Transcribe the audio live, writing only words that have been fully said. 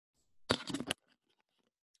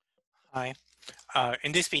Hi.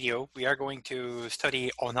 In this video, we are going to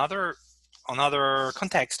study another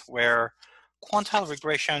context where quantile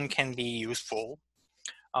regression can be useful.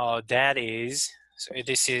 That is, so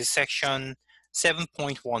this is section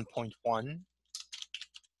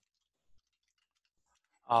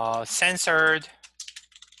 7.1.1, censored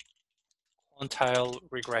quantile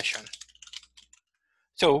regression.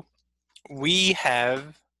 So we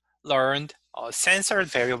have learned a censored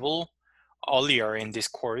variable earlier in this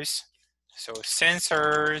course. So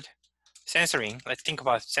censoring, let's think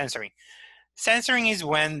about censoring. Censoring is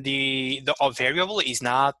when the variable is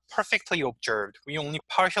not perfectly observed. We only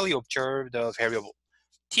partially observe the variable.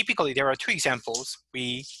 Typically, there are two examples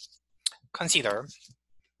we consider.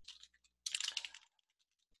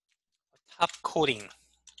 Top coding.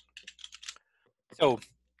 So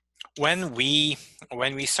when we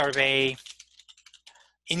survey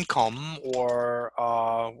income or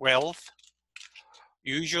wealth,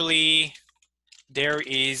 usually there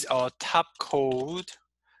is a top code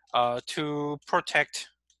to protect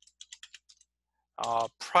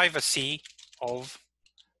privacy of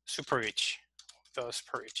super rich, the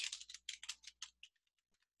super rich.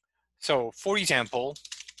 So, for example,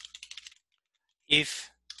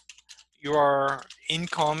 if your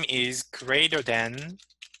income is greater than,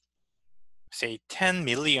 say, 10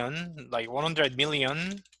 million, like $100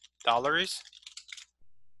 million,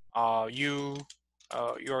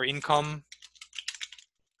 your income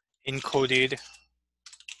encoded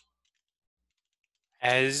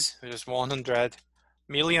as just $100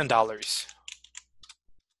 million.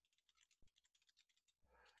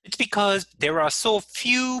 It's because there are so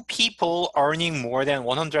few people earning more than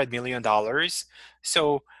 $100 million.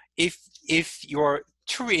 So if your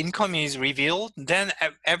true income is revealed, then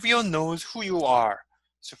everyone knows who you are.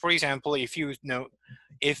 So for example, if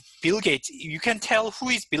Bill Gates, you can tell who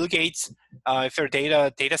is Bill Gates if your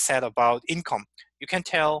data set about income. You can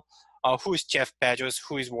tell who is Jeff Bezos,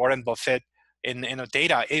 who is Warren Buffett in a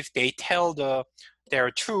data if they tell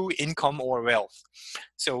their true income or wealth.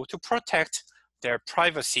 So to protect their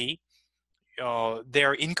privacy,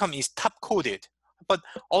 their income is top coded. But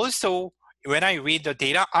also, when I read the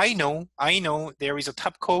data, I know there is a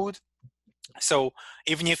top code. So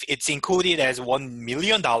even if it's encoded as $1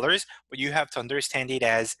 million, but you have to understand it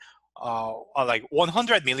as like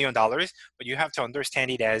 $100 million, but you have to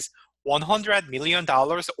understand it as $100 million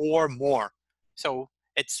or more. So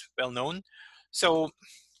it's well known. So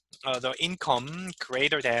the income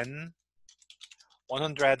greater than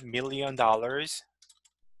 $100 million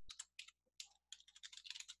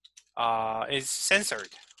is censored.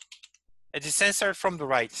 It is censored from the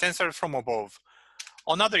right, censored from above.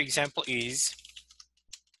 Another example is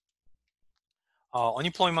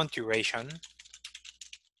unemployment duration.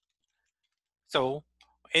 So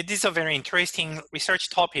it is a very interesting research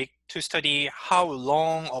topic to study how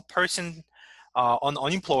long a person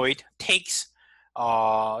unemployed takes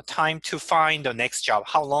time to find the next job,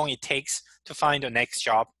 how long it takes to find the next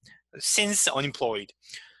job since unemployed.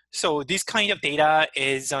 So this kind of data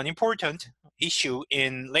is an important issue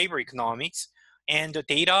in labor economics, and the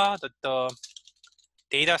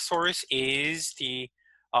data source is the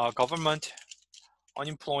government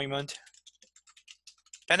unemployment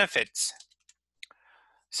benefits.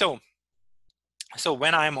 So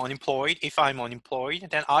when I'm unemployed, if I'm unemployed,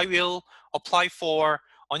 then I will apply for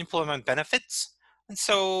unemployment benefits. And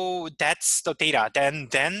so that's the data. Then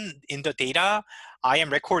in the data, I am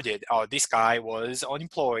recorded. This guy was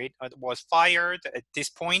unemployed, was fired at this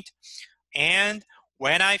point. And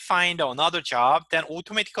when I find another job, then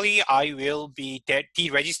automatically I will be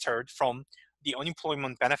deregistered from the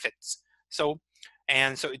unemployment benefits. So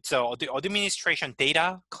it's the administration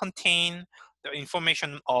data contain the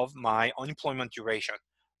information of my unemployment duration.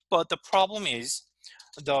 But the problem is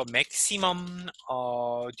the maximum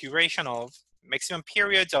maximum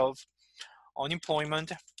periods of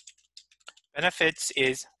unemployment benefits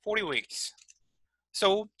is 40 weeks.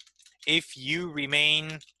 So if you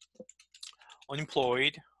remain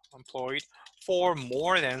unemployed for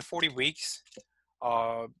more than 40 weeks,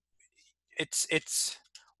 it's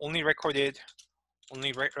only recorded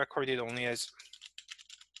only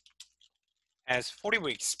as 40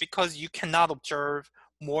 weeks because you cannot observe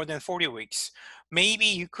more than 40 weeks. Maybe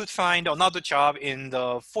you could find another job in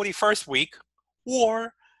the 41st week,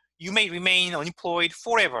 or you may remain unemployed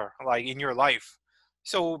forever, like in your life.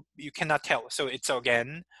 So you cannot tell. So it's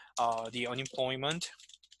again, the unemployment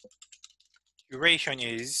duration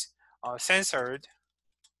is censored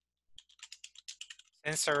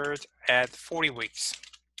at 40 weeks.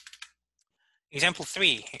 Example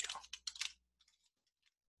 3.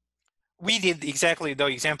 we did exactly the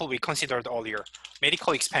example we considered earlier,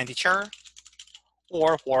 medical expenditure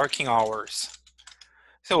or working hours.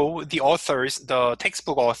 So the authors, the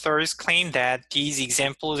textbook authors claim that these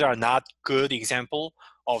examples are not good example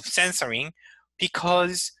of censoring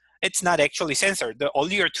because it's not actually censored. The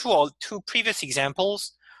earlier two previous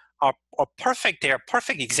examples are perfect. They are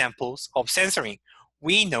perfect examples of censoring.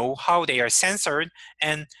 We know how they are censored,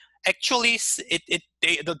 and actually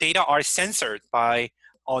the data are censored by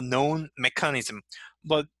a known mechanism.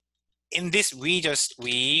 But in this,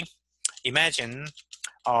 we imagine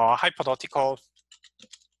a hypothetical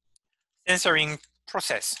censoring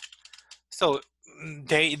process. So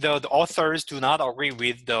the authors do not agree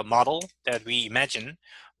with the model that we imagine,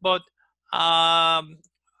 but I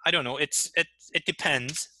don't know. It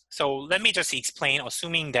depends. So let me just explain.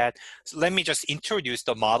 Assuming that, so let me just introduce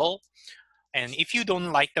the model. And if you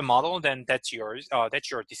don't like the model, then that's yours.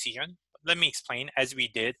 That's your decision. Let me explain as we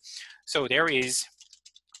did. So there is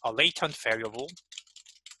a latent variable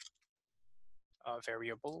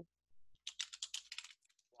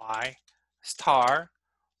y star,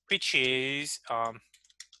 which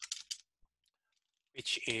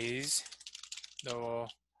is the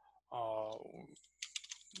uh,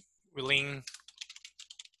 willingness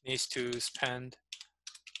to spend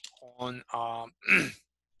on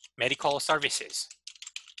medical services.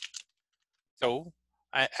 So,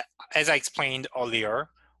 as I explained earlier,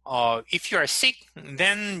 if you are sick,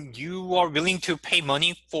 then you are willing to pay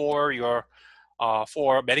money for your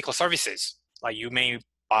for medical services. Like you may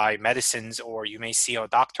buy medicines, or you may see a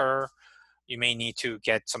doctor. You may need to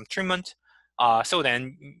get some treatment. So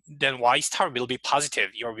then Y star will be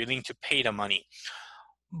positive. You're willing to pay the money.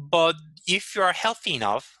 But if you are healthy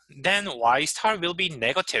enough, then Y star will be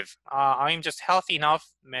negative. I'm just healthy enough,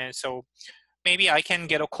 man. So maybe I can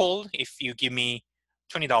get a cold if you give me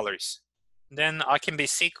 $20. Then I can be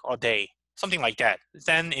sick a day, something like that.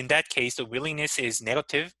 Then in that case, the willingness is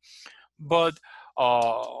negative, but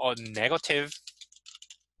a negative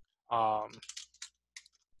um,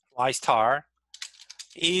 Y star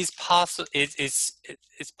is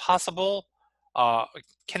possible, uh,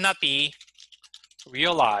 cannot be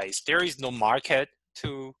realized. There is no market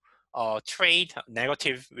to trade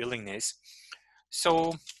negative willingness.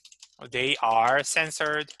 So they are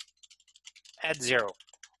censored at 0.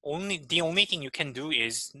 The only thing you can do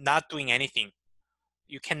is not doing anything.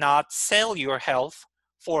 You cannot sell your health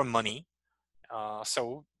for money.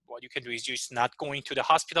 So what you can do is just not going to the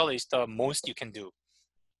hospital is the most you can do.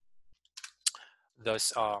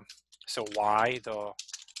 Thus, so Y, the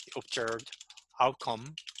observed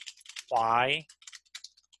outcome, Y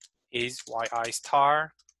is Yi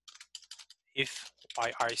star. If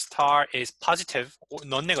Yi star is positive or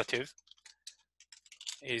non-negative,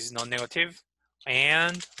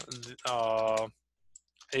 and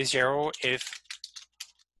is 0 if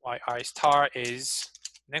Yi star is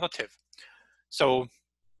negative. So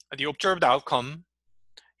the observed outcome,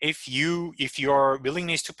 if your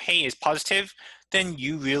willingness to pay is positive, then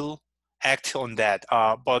you will act on that.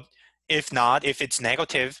 But if not, if it's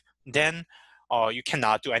negative, then you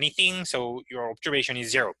cannot do anything. So your observation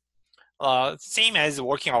is 0. Same as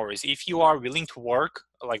working hours. If you are willing to work,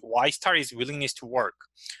 like Y star is willingness to work,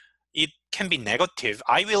 it can be negative.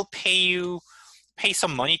 I will pay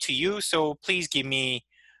some money to you, so please give me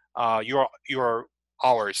your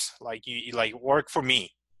hours, like you like work for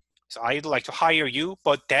me. So I'd like to hire you,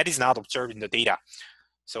 but that is not observed in the data.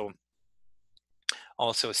 So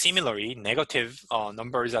also similarly, negative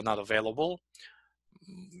numbers are not available.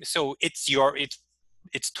 So it's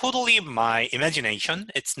totally my imagination.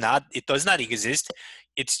 It does not exist.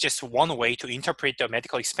 It's just one way to interpret the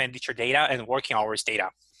medical expenditure data and working hours data.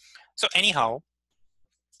 So anyhow,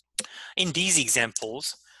 in these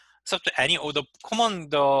examples, so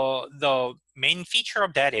the main feature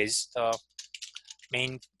of that is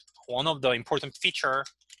one of the important feature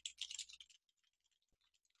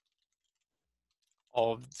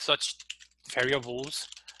of such variables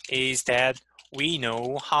is that we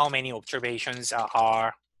know how many observations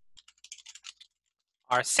are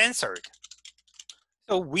censored.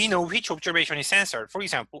 So we know which observation is censored. For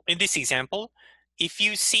example, in this example, if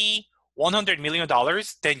you see $100 million,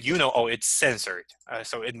 then you know, oh, it's censored.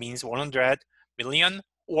 So it means 100 million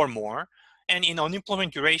or more. And in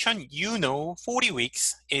unemployment duration, you know 40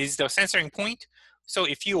 weeks is the censoring point. So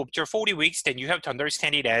if you observe 40 weeks, then you have to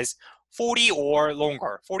understand it as 40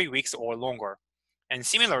 weeks or longer. And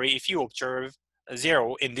similarly, if you observe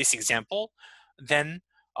 0 in this example, then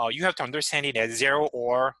you have to understand it as 0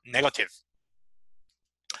 or negative.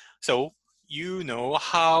 So you know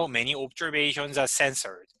how many observations are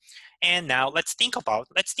censored. And now let's think about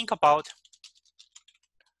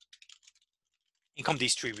income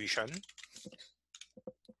distribution.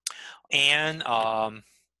 And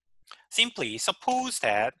simply suppose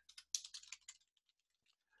that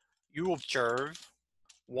you observe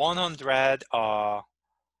 100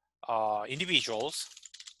 individuals,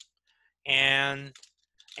 and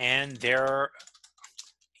their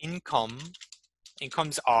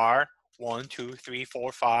incomes are 1, 2, 3,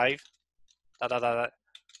 4, 5,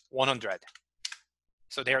 100.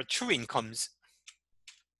 So their true incomes.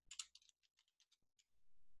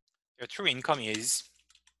 Their true income is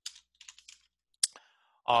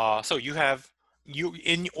so you have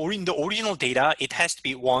in the original data, it has to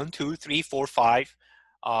be 1, 2, 3, 4, 5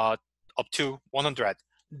 up to 100.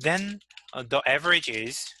 Then the average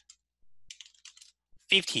is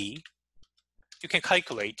 50. You can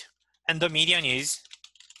calculate, and the median is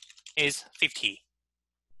 50.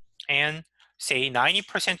 And say 90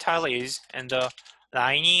 percentile is, and the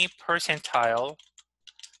 90 percentile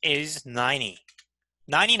is 90.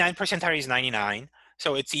 99 percentile is 99.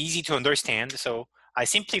 So it's easy to understand. So I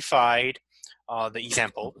simplified the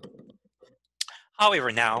example.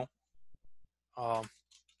 However, now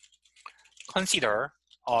consider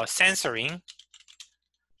censoring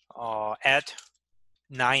at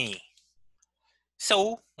 90.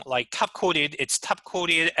 So like it's top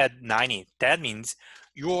coded at 90. That means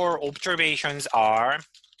your observations are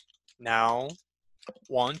now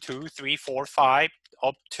 1, 2, 3, 4, 5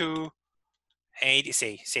 up to 80,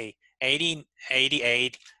 say 80,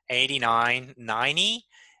 88, 89, 90,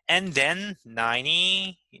 and then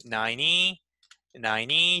 90, 90,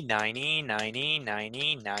 90, 90, 90,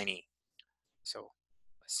 90, 90. So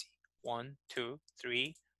let's see, 1, 2,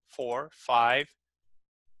 3, 4, 5.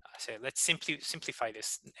 So let's simplify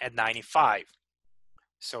this at 95.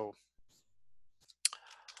 So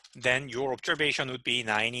then your observation would be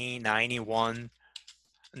 90, 91,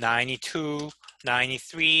 92,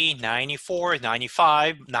 93, 94,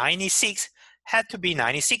 95, 96. Had to be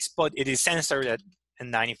 96, but it is censored at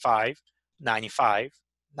 95, 95,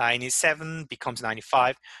 97 becomes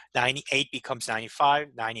 95, 98 becomes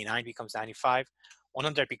 95, 99 becomes 95,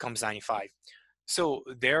 100 becomes 95. So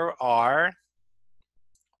there are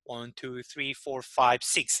 1, 2, 3, 4, 5,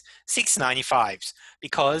 6 95s,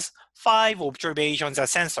 because 5 observations are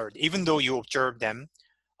censored. Even though you observe them,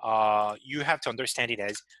 you have to understand it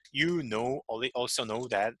as also know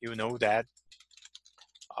that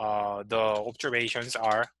the observations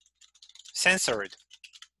are censored.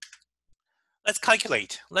 Let's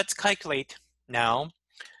calculate now.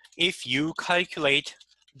 If you calculate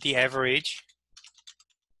the average,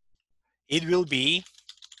 it will be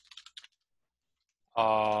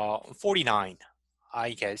 49,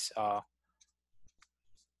 I guess.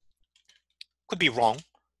 Could be wrong.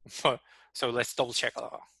 So let's double check.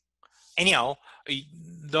 Anyhow,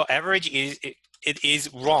 the average it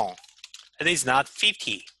is wrong. It is not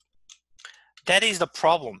 50. That is the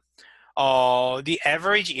problem. The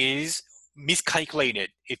average is miscalculated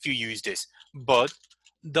if you use this, but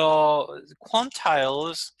the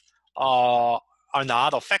quantiles are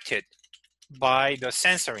not affected by the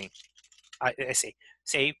censoring. I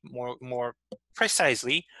say more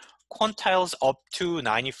precisely, quantiles up to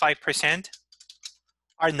 95%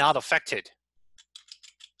 are not affected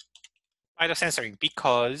by the censoring,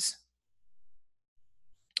 because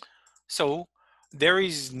so there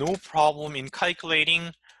is no problem in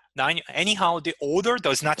calculating 9. Anyhow, the order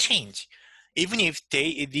does not change. Even if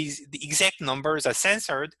the exact numbers are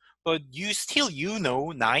censored, but you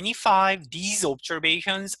know 95, these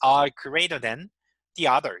observations are greater than the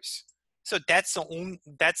others. So that's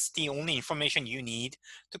the only information you need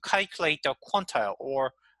to calculate the quantile,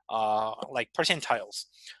 or like percentiles.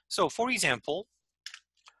 So for example,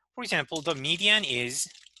 the median is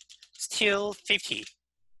still 50.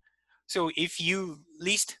 So if you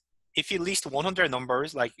list 100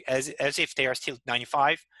 numbers, like as if they are still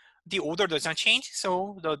 95, the order does not change.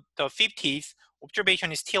 So the 50th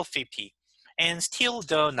observation is still 50, and still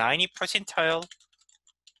the 90 percentile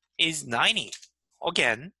is 90.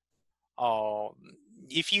 Again,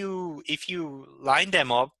 if you line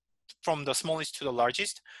them up from the smallest to the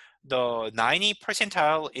largest, the 90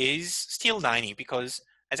 percentile is still 90, because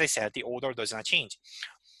as I said, the order does not change.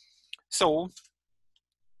 So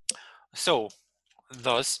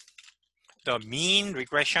thus the mean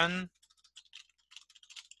regression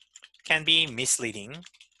can be misleading,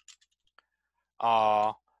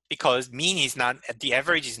 because the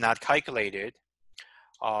average is not calculated,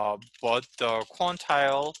 but the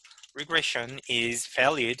quantile regression is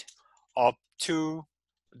valid up to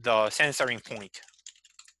the censoring point,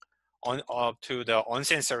 up to the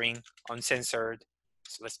uncensored.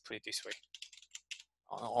 So let's put it this way: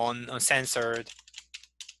 uncensored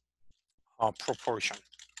proportion.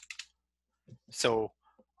 So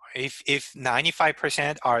if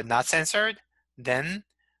 95% are not censored, then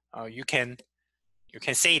you can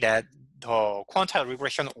say that the quantile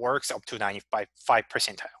regression works up to 95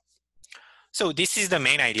 percentile. So this is the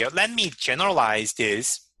main idea. Let me generalize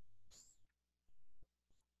this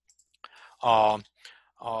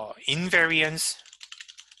invariance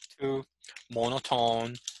to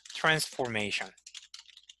monotone transformation.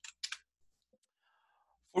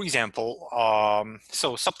 For example,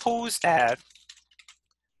 so suppose that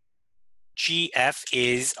GF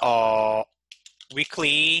is a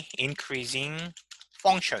weekly increasing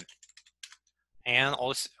function, and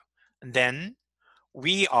also then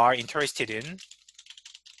we are interested in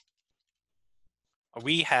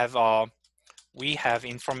we have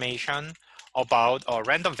information about a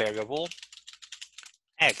random variable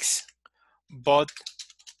x, but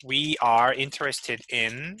we are interested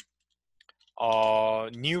in a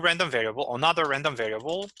new random variable, another random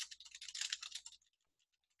variable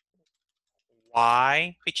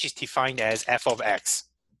y, which is defined as f of x.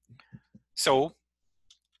 So,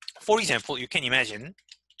 for example, you can imagine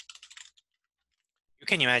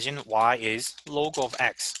y is log of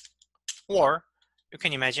x, or you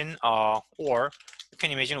can imagine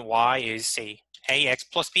y is, say, ax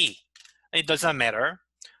plus b. It does not matter.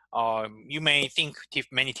 You may think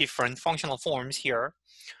many different functional forms here.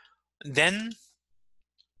 Then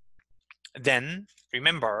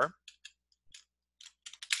remember,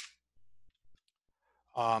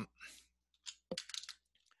 the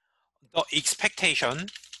expectation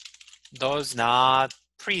does not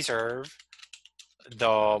preserve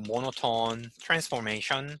the monotone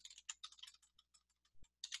transformation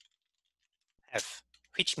f,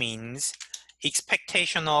 which means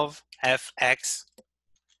expectation of fx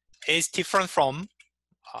is different from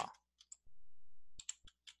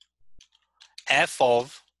f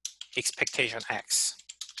of expectation x.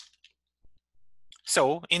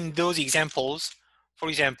 So in those examples, for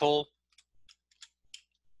example,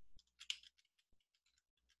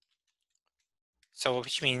 so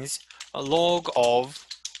which means a log of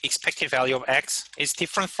expected value of x is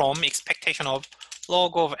different from expectation of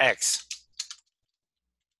log of x,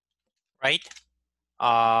 right?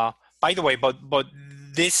 By the way, but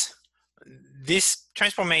this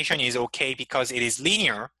transformation is okay because it is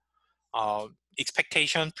linear.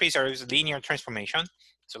 Expectation preserves linear transformation.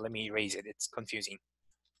 So let me erase it, it's confusing.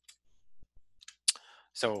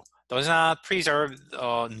 So does not preserve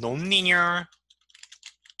nonlinear,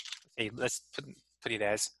 okay, let's put it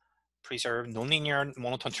as preserve nonlinear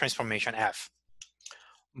monotone transformation f.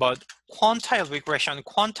 But quantile regression,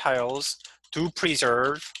 quantiles do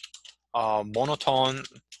preserve monotone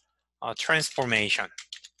transformation.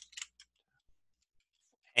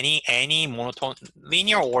 Any monotone,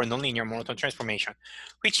 linear or nonlinear monotone transformation,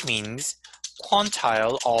 which means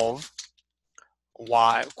quantile of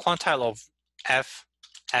y, quantile of f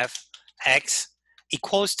x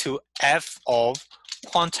equals to f of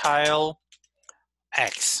quantile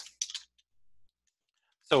x.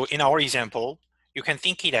 So in our example, you can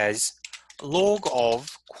think it as log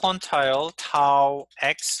of quantile tau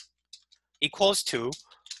x equals to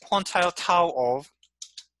quantile tau of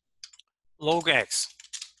log x.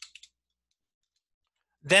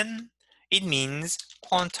 Then it means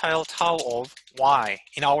quantile tau of y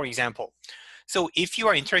in our example. So if you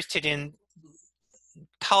are interested in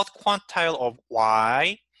tau quantile of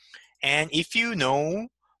y, and if you know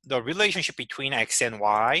the relationship between x and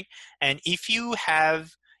y, and if you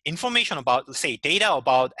have information about, say, data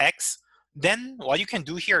about x, then what you can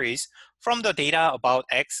do here is, from the data about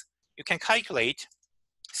x, you can calculate,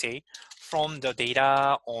 say, from the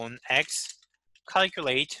data on x,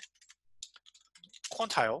 calculate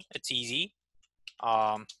quantile. It's easy.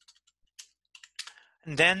 And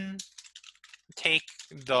then take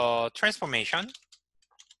the transformation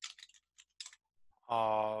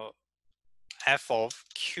f of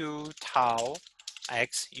q tau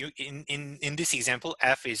x. In this example,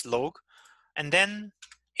 f is log, and then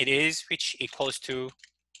it is which equals to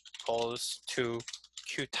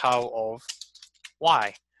q tau of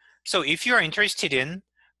y. So if you are interested in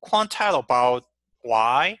quantile about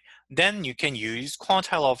y, then you can use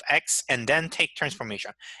quantile of x and then take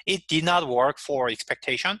transformation. It did not work for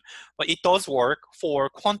expectation, but it does work for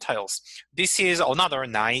quantiles. This is another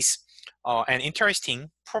nice and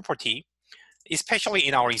interesting property, especially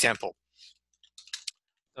in our example.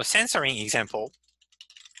 The censoring example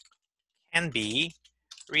can be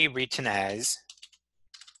rewritten as,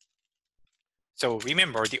 so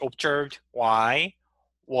remember the observed y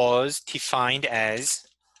was defined as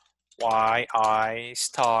yi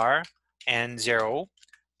star and 0,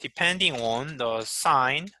 depending on the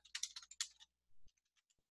sign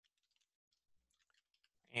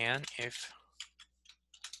and if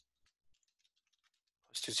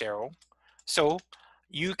equals to 0. So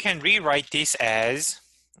you can rewrite this as,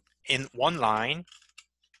 in one line,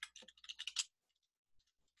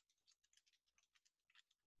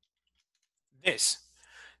 this.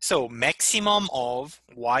 So maximum of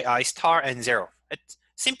yi star and 0. It's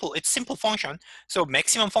simple function. So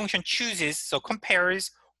maximum function chooses, so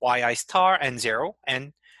compares yi star and 0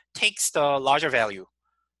 and takes the larger value.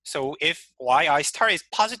 So if yi star is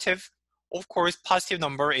positive, of course positive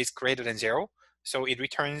number is greater than 0, so it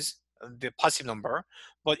returns the positive number.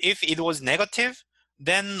 But if it was negative,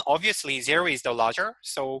 then obviously 0 is the larger,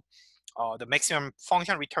 so the maximum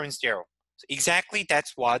function returns 0. So exactly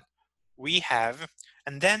that's what we have.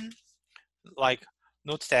 And then, like,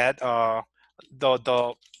 note that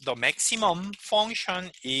the maximum function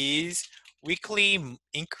is weakly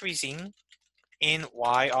increasing in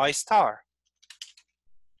yi star.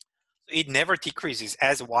 It never decreases.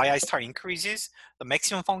 As yi star increases, the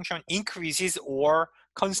maximum function increases or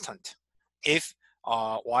constant. If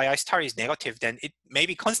yi star is negative, then it may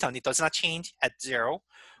be constant. It does not change at 0.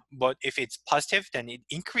 But if it's positive, then it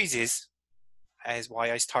increases as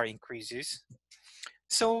yi star increases.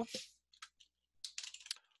 So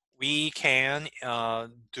we can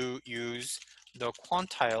use the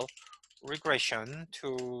quantile regression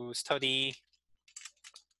to study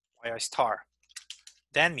yi star.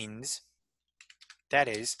 That means, that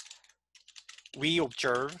is, we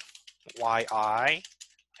observe yi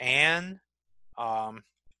and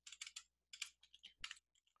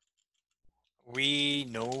we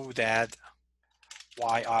know that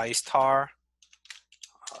yi star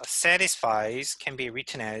satisfies, can be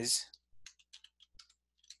written as,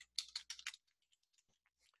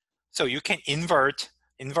 so you can invert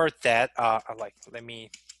that, like,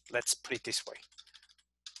 let's put it this way.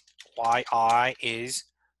 Yi is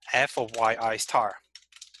f of yi star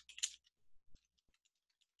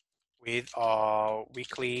with a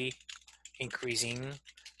weakly increasing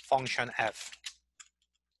function f.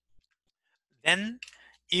 Then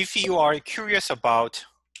if you are curious about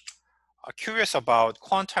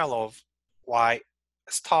quantile of y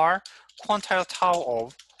star, quantile tau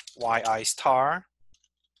of yi star,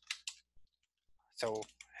 so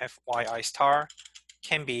fyi star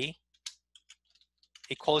can be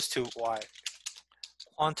equals to y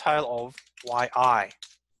quantile of yi.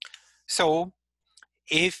 So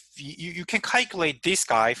if you can calculate this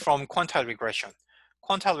guy from quantile regression.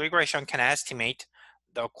 Quantile regression can estimate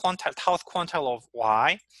the tau quantile of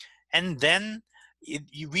y, and then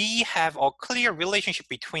we have a clear relationship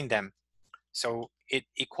between them. So it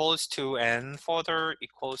equals to, and further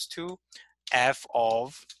equals to, f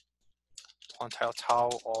of quantile tau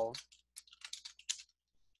of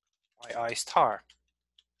yi star.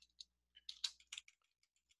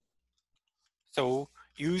 So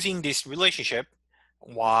using this relationship,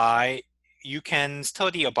 you can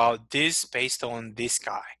study about this based on this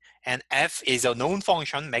guy. And f is a known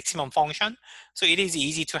function, maximum function, so it is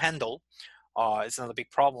easy to handle. It's not a big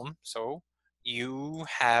problem. So you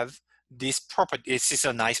have this property. This is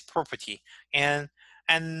a nice property. And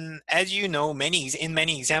as you know, in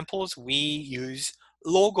many examples, we use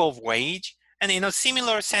log of wage. And in a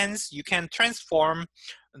similar sense, you can transform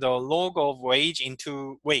the log of wage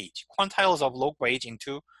into wage, quantiles of log wage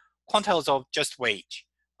into quantiles of just wage.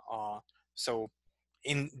 So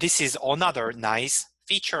this is another nice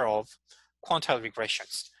feature of quantile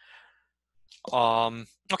regressions.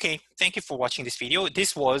 Okay, thank you for watching this video.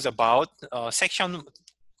 This was about section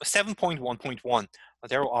 7.1.1.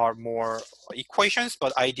 There are more equations,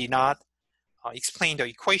 but I did not explain the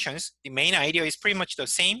equations. The main idea is pretty much the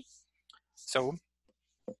same. So,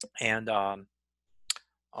 and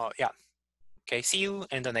yeah. Okay, see you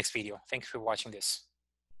in the next video. Thanks for watching this.